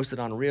going to post it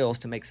on Reels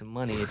to make some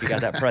money if you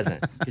got that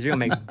present. Because you're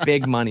going to make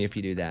big money if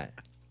you do that.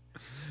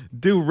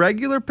 Do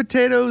regular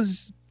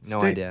potatoes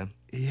No idea.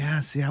 Yeah,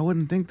 see, I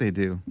wouldn't think they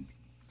do.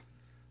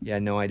 Yeah,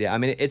 no idea. I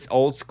mean, it's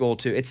old school,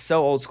 too. It's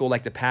so old school,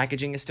 like the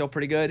packaging is still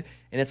pretty good.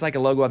 And it's like a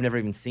logo I've never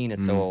even seen.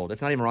 It's so old.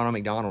 It's not even Ronald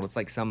McDonald. It's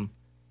like some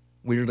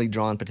weirdly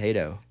drawn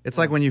potato. It's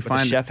like when you with a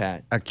find chef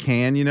hat. a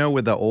can,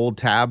 with the old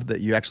tab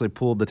that you actually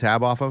pulled the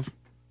tab off of.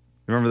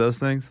 Remember those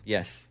things?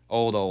 Yes,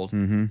 old.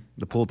 Mm-hmm.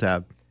 The pull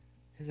tab.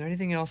 Is there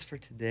anything else for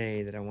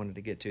today that I wanted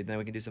to get to? Then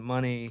we can do some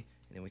money,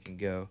 and then we can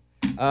go.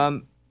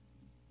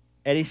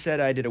 Eddie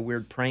said I did a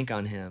weird prank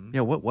on him.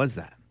 Yeah, what was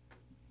that?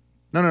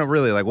 No,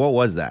 really, like, what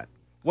was that?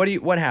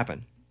 What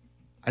happened?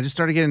 I just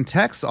started getting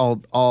texts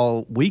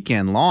all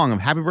weekend long of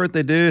happy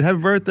birthday, dude, happy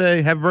birthday.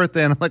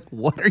 And I'm like,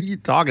 what are you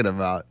talking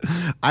about?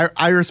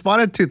 I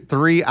responded to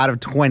 3 out of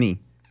 20.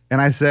 And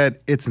I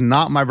said, it's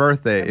not my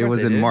birthday. Happy It was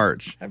birthday, in dude.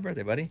 March. Happy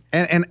birthday, buddy.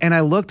 And I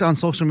looked on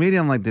social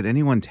media. I'm like, did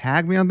anyone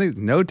tag me on things?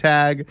 No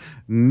tag,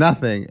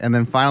 nothing. And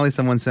then finally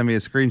someone sent me a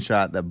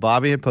screenshot that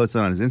Bobby had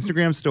posted on his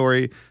Instagram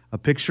story, a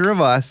picture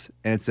of us,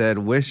 and it said,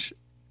 wish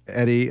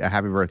Eddie a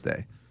happy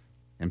birthday.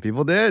 And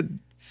people did.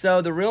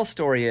 So the real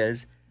story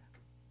is,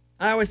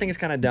 I always think it's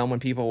kind of dumb when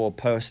people will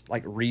post,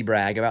 like,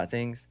 re-brag about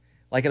things.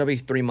 Like, it'll be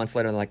 3 months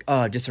later, and they're like,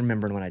 oh, just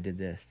remembering when I did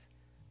this.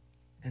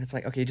 And it's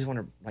like, okay, you just want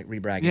to, like,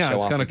 re-brag and Yeah, show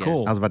it's off kind of again.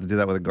 cool. I was about to do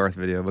that with a Garth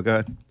video, but go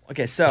ahead.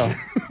 Okay, so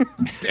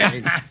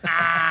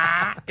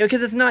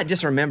because it's not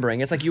just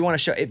remembering. It's like you want to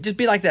show. Just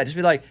be like that. Just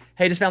be like,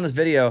 hey, just found this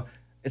video.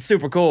 It's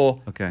super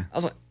cool. Okay. I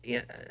was like,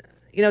 yeah,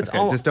 it's Okay,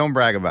 all. just don't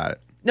brag about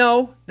it.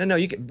 No.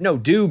 You can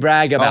do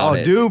brag about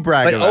it. do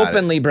brag but about it.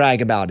 openly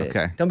brag about it.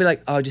 Okay. Don't be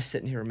like, oh, just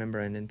sitting here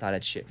remembering and thought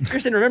I'd shit. If you're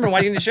sitting remembering, why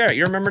do you need to share it?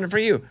 You're remembering it for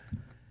you.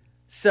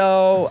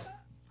 So,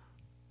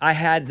 I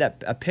had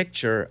a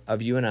picture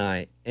of you and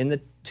I in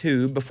the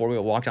tube before we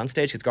walked on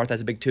stage because Garth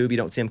has a big tube. You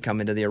don't see him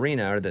come into the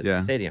arena or the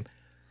Yeah. stadium.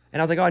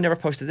 And I was like, oh, I never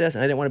posted this.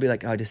 And I didn't want to be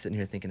like, oh, just sitting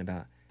here thinking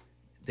about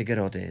the good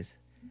old days.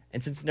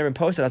 And since it's never been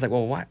posted, I was like,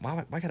 well, why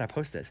can't I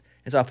post this?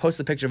 And so I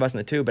posted a picture of us in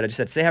the tube, but I just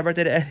said, say happy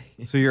birthday to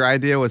Eddie. So your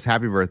idea was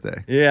happy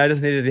birthday. Yeah, I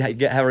just needed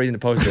to have a reason to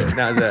post it.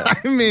 That was it.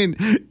 I mean,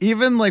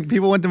 even like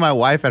people went to my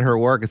wife at her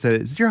work and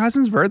said, is it your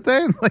husband's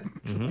birthday?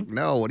 Like, just like,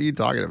 no, what are you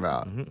talking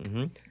about?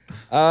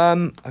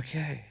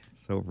 Okay.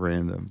 So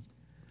random.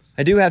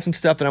 I do have some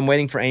stuff that I'm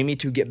waiting for Amy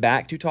to get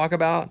back to talk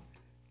about.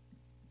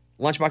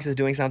 Lunchbox is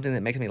doing something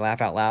that makes me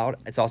laugh out loud.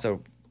 It's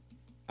also,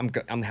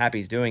 I'm happy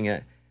he's doing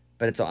it,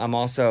 but it's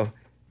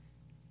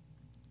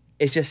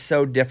just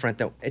so different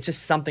that it's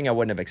just something I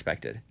wouldn't have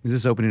expected. Is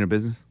this opening a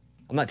business?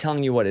 I'm not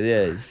telling you what it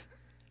is.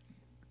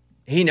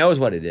 He knows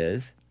what it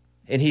is,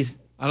 and he's.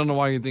 I don't know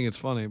why you think it's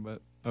funny,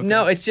 but okay.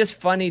 No, it's just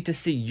funny to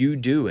see you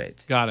do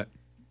it. Got it.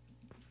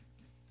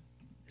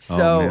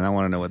 So man, I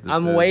want to know what this is.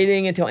 I'm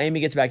waiting until Amy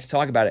gets back to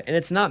talk about it, and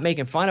it's not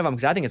making fun of him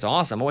because I think it's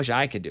awesome. I wish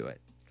I could do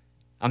it.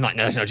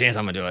 There's no chance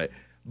I'm gonna do it.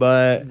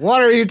 But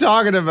what are you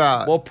talking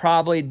about? We'll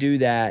probably do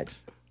that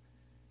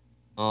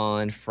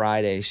on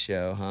Friday's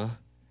show, huh?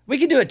 We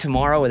could do it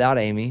tomorrow without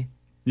Amy.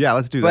 Yeah,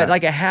 let's do that. But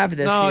like I have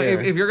this. No, here.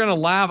 if you're gonna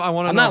laugh, I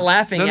want to. I'm not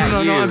laughing at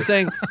you. No. I'm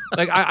saying,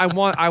 like,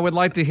 I would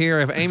like to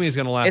hear if Amy's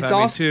gonna laugh It's at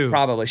me also too.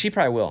 probably. She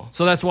probably will.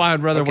 So that's why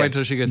I'd rather Okay. wait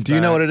till she gets. Do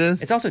you know what it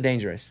is? It's also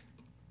dangerous.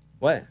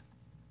 What?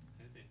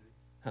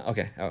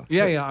 Okay. Oh.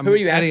 Yeah. Who are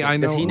you Eddie, asking? I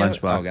know. Does he know?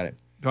 Lunchbox. Oh, got it.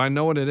 Do I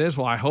know what it is?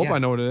 Well, I hope Yeah. I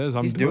know what it is.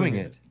 He's doing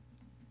it.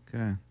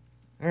 Okay.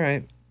 All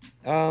right.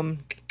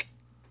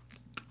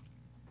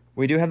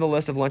 We do have the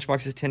list of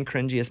Lunchbox's 10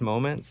 cringiest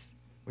moments,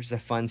 which is a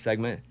fun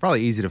segment.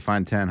 Probably easy to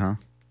find 10, huh?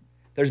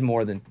 There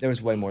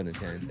was way more than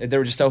 10. They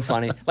were just so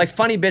funny. Like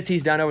funny bits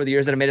he's done over the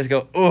years that have made us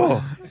go,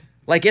 ugh.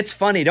 Like it's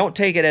funny. Don't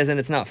take it as in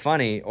it's not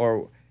funny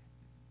or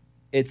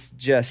it's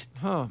just.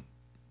 Huh.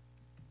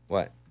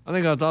 What? I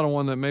think I thought of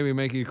one that maybe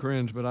make you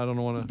cringe, but I don't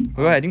want to.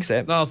 Go ahead. You can say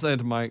it. No, I'll say it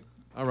to Mike.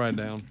 I'll write it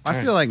down.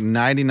 I feel like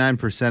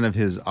 99% of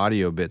his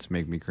audio bits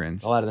make me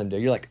cringe. A lot of them do.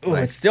 You're like, ooh,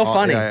 it's still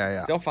funny.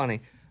 Yeah. Still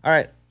funny. All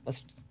right.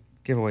 Let's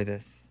give away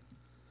this.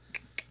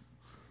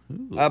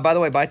 By the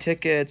way, buy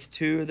tickets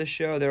to the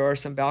show. There are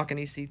some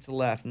balcony seats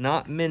left.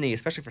 Not many,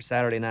 especially for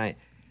Saturday night.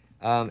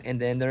 And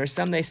then there are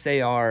some they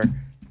say are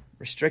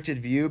restricted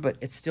view, but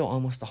it's still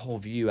almost the whole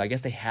view. I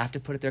guess they have to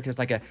put it there because it's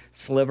like a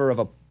sliver of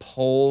a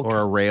pole. Or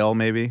a rail,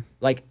 maybe.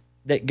 Like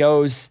that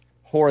goes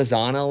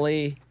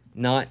horizontally,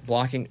 not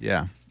blocking.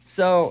 Yeah.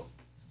 So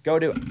go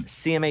to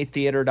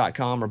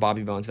cmatheater.com or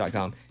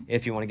bobbybones.com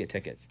if you want to get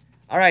tickets.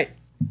 All right.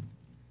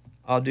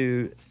 I'll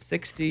do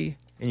 60,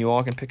 and you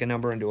all can pick a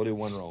number, and we'll do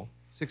one roll.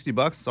 $60,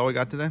 that's all we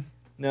got today?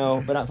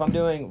 No, but if I'm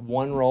doing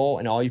one roll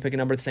and all you pick a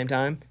number at the same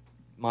time,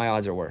 my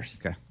odds are worse.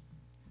 Okay.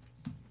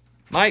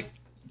 Mike?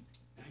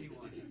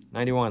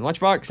 91.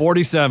 Lunchbox?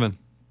 47.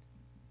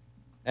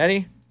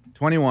 Eddie?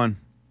 21.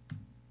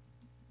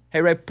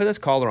 Hey, Ray, put this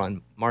caller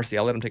on. Marcy,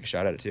 I'll let him take a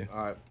shot at it, too.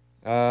 All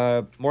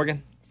right.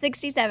 Morgan?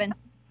 67.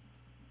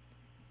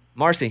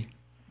 Marcy?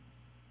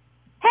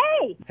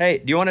 Hey! Hey,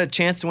 do you want a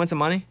chance to win some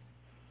money?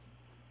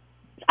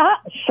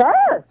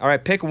 Sure. All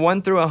right, pick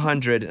 1 through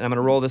 100, and I'm going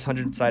to roll this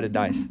 100-sided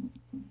dice.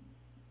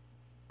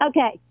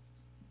 Okay.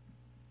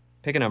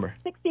 Pick a number.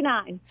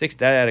 69.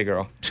 That a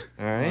girl.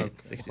 All right,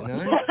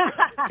 69.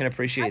 Can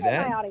appreciate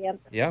that. My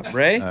audience. Yep,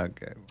 Ray?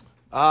 Okay.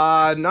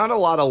 Not a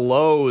lot of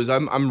lows.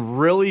 I'm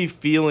really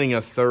feeling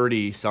a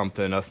 30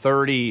 something, a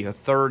 30, a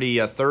 30,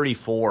 a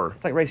 34.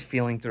 It's like Ray's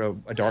feeling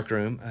through a dark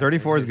room.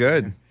 34 is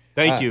good.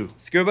 Thank you.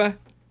 Scuba?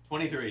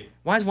 23.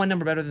 Why is one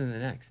number better than the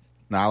next?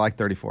 No, I like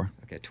 34.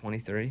 Okay,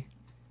 23.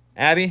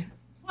 Abby?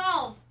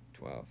 12.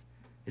 12.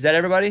 Is that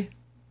everybody?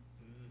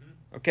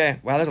 Mm-hmm. Okay.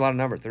 Wow, there's a lot of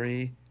numbers.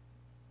 3,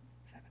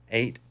 7,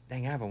 8.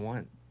 Dang, I have a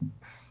 1.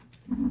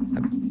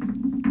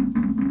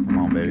 Come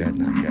on, baby. Good,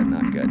 not good,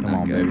 not good, Come not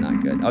on, good, baby.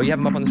 not good. Oh, you have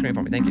them up on the screen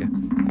for me. Thank you.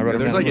 I wrote them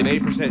There's down. like an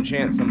 8%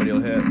 chance somebody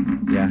will hit.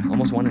 Yeah,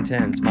 almost 1 in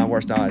 10. It's my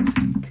worst odds.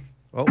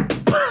 Oh.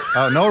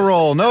 Oh, no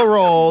roll, no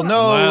roll,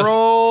 no Unless-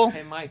 roll.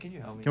 Hey, Mike, can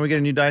you help me? Can we get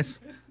a new dice?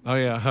 Oh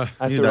yeah.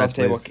 I New threw it off dice,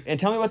 the table. please. And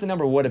tell me what the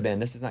number would have been.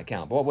 This does not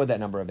count. But what would that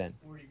number have been?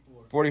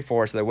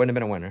 44, so there wouldn't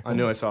have been a winner. I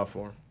knew I saw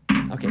 4.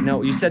 Okay,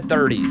 no, you said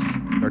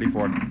 30s.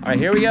 34. All right,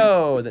 here we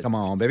go. Come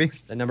on, baby.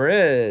 The number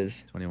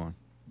is 21.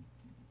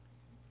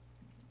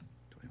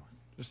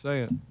 Just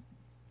say it.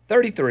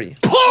 33.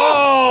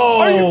 Oh!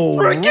 Are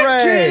you freaking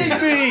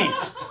kidding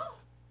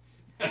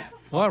me?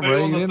 What,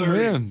 Ray? You didn't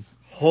win.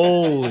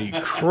 Holy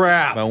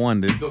crap. By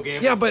 1, dude.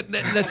 Yeah, but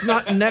that's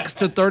not next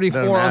to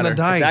 34 Doesn't on the matter.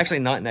 dice. It's actually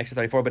not next to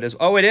 34, but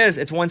it is.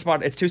 It's one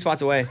spot. It's 2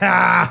 spots away.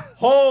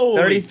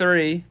 Holy.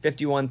 33,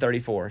 51,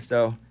 34.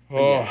 So,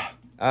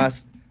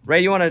 Ray,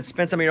 you want to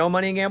spend some of your own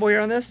money and gamble here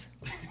on this?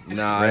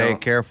 Nah, Ray,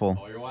 careful.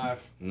 Call your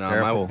wife. no,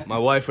 careful. my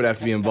wife would have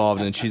to be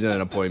involved, and she's in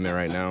an appointment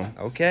right now.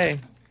 Okay.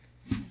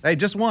 Hey,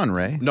 just one,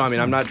 Ray. No, I mean,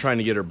 I'm not trying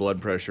to get her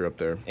blood pressure up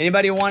there.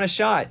 Anybody want a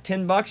shot?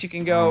 $10, you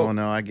can go. Oh,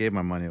 no, I gave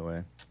my money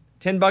away.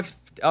 $10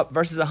 up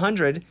versus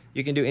 100.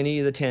 You can do any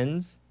of the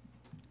 10s.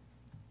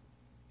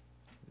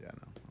 Yeah,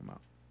 no, I'm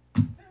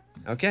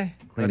out. Okay.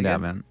 Clean that,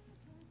 again. man.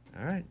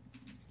 All right.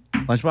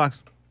 Lunchbox.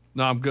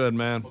 No, I'm good,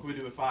 man. What can we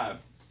do with 5?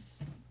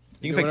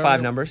 You can pick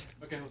 5 numbers.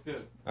 Okay, let's do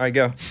it. All right,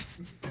 go.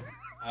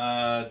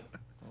 Are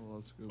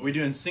we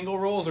doing single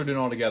rolls or doing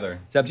all together?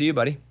 It's up to you,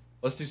 buddy.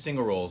 Let's do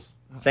single rolls.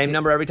 Same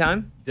number every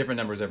time? Different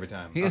numbers every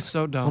time. He is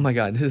so dumb. Oh my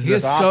God, this He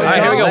is so All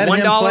right, here we go. Let him $1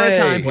 at a play.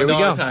 time. Here we $1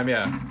 go. at a time,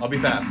 yeah. I'll be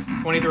fast.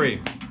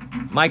 23.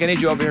 Mike, I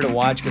need you over here to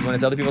watch because when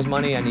it's other people's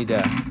money, I need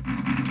to.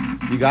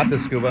 You got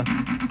this, Scuba.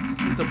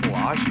 De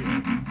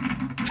Blasio.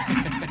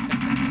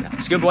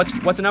 Scuba,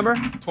 what's the number?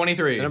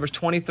 23. The number's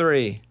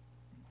 23.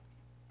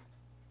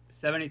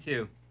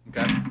 72.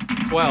 Okay.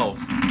 12.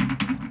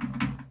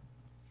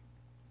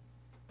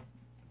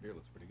 Beer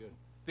looks pretty good.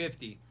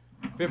 50.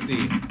 50.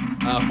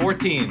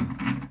 14.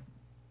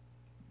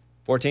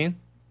 14.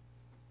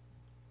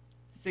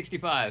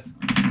 65.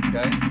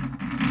 Okay.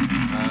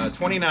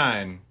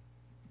 29.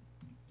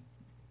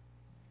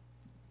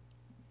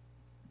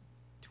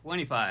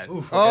 25. Oof,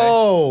 okay.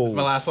 Oh. That's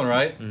my last one,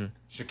 right?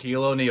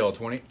 Shaquille O'Neal,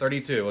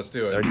 32. Let's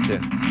do it. 32.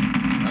 Come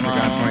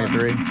Forgot on.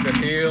 23.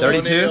 Shaquille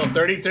 32? O'Neal.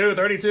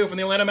 32 from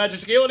the Atlanta Magic.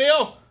 Shaquille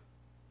O'Neal.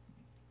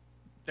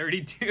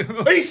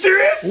 32. Are you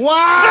serious?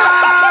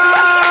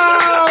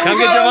 Wow! Come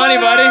get your money,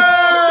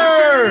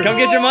 buddy. Come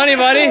get your money,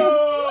 buddy.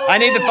 I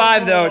need the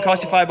 5 though. It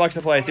costs you $5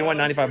 to play. So you want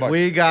 $95.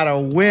 We got a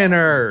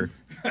winner.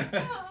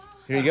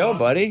 Here you go,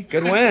 buddy.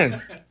 Good win.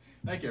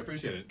 Thank you. I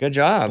appreciate it. Good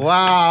job.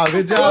 Wow,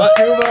 good job,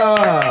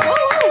 Scuba.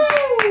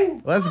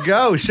 Let's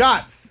go.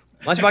 Shots.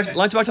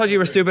 Lunchbox told you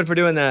were stupid for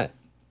doing that.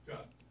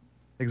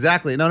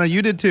 Exactly. No,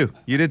 you did too.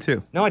 You did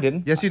too. No, I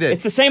didn't. Yes, you did.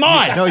 It's the same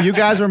odds. No, you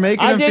guys were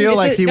making I him didn't. feel It's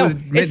like he was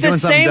it's doing the something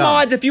same dumb.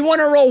 odds. If you want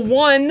to roll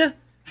 1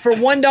 for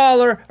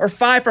 $1 or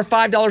 5 for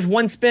 $5,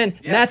 one spin,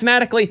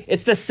 mathematically,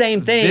 it's the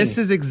same thing. This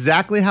is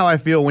exactly how I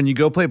feel when you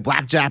go play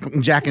blackjack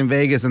in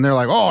Vegas and they're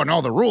like, oh,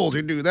 no, the rules,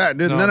 you do that.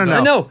 No.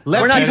 No,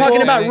 Let we're not people-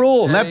 talking about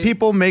rules. Let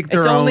people make their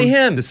It's own only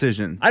him.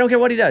 decision. I don't care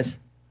what he does.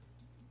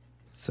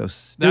 So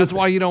stupid. That's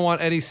why you don't want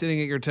Eddie sitting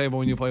at your table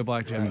when you play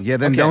blackjack. Yeah,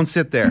 then don't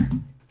sit there.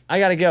 I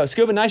gotta go.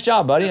 Scuba, nice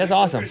job, buddy. That's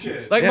awesome.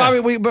 Like, Yeah.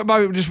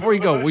 Bobby, just before you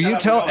go, will you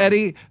tell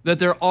Eddie that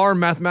there are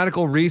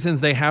mathematical reasons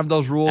they have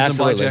those rules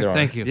Absolutely, in there blackjack?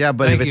 are. Thank you. Yeah,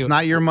 but Thank if it's you.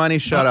 not your money,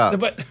 shut up.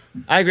 But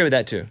I agree with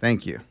that too.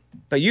 Thank you.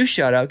 But you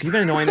shut up because you've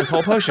been annoying this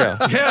whole post show.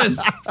 yes,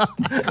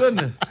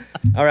 goodness.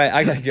 All right,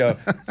 I gotta go.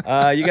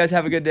 You guys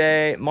have a good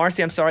day.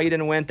 Marcy, I'm sorry you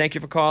didn't win. Thank you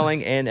for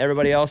calling, and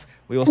everybody else,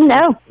 we'll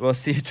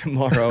see you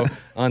tomorrow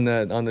on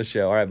the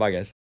show. All right, bye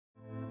guys.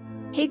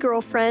 Hey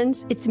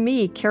girlfriends, it's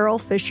me, Carol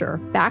Fisher,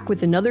 back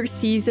with another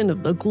season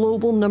of the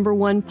global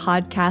 #1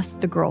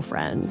 podcast, The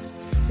Girlfriends.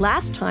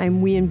 Last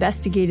time, we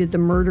investigated the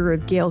murder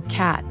of Gail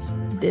Katz.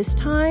 This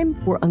time,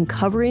 we're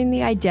uncovering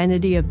the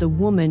identity of the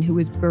woman who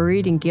was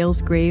buried in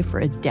Gail's grave for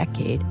a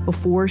decade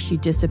before she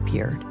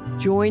disappeared.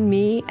 Join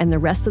me and the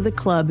rest of the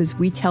club as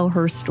we tell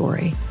her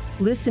story.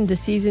 Listen to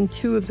Season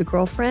 2 of The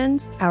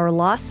Girlfriends, Our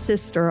Lost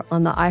Sister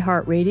on the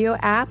iHeartRadio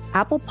app,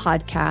 Apple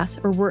Podcasts,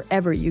 or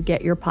wherever you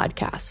get your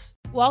podcasts.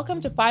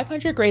 Welcome to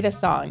 500 Greatest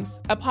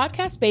Songs, a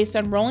podcast based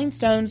on Rolling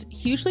Stone's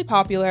hugely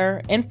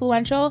popular,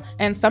 influential,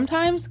 and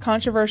sometimes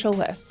controversial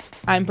list.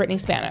 I'm Brittany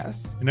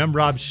Spanos. And I'm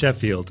Rob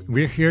Sheffield.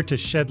 We're here to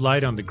shed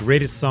light on the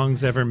greatest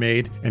songs ever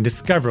made and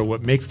discover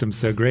what makes them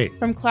so great.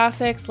 From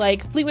classics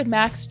like Fleetwood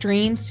Mac's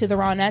Dreams to the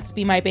Ronettes'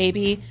 Be My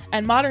Baby,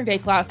 and modern-day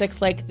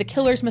classics like The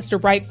Killers' Mr.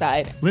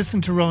 Brightside.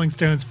 Listen to Rolling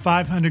Stone's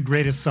 500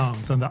 Greatest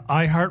Songs on the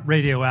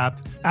iHeartRadio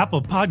app,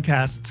 Apple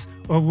Podcasts,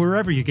 or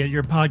wherever you get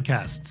your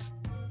podcasts.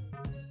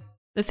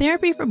 The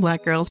Therapy for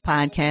Black Girls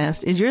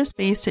podcast is your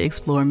space to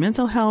explore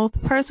mental health,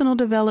 personal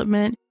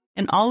development,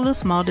 and all of the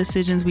small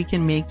decisions we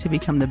can make to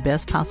become the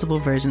best possible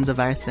versions of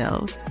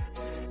ourselves.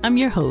 I'm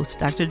your host,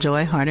 Dr.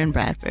 Joy Harden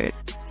Bradford,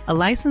 a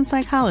licensed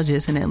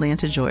psychologist in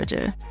Atlanta,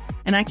 Georgia,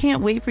 and I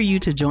can't wait for you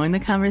to join the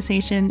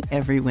conversation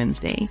every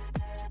Wednesday.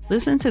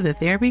 Listen to the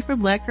Therapy for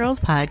Black Girls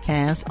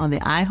podcast on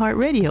the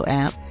iHeartRadio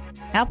app,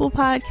 Apple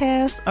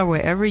Podcasts, or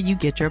wherever you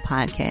get your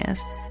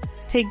podcasts.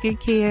 Take good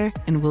care,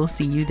 and we'll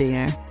see you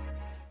there.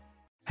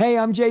 Hey,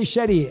 I'm Jay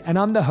Shetty, and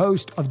I'm the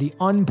host of the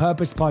On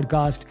Purpose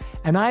podcast,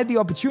 and I had the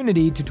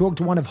opportunity to talk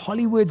to one of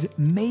Hollywood's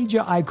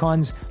major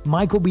icons,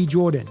 Michael B.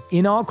 Jordan.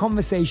 In our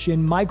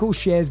conversation, Michael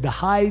shares the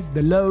highs,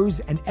 the lows,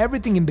 and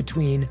everything in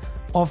between,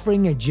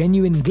 offering a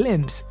genuine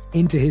glimpse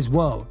into his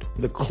world.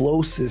 The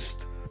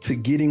closest to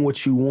getting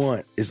what you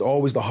want is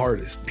always the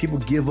hardest. People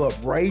give up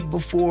right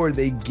before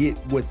they get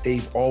what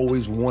they've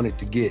always wanted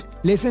to get.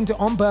 Listen to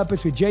On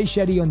Purpose with Jay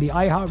Shetty on the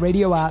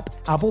iHeartRadio app,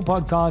 Apple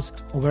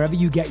Podcasts, or wherever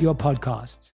you get your podcasts.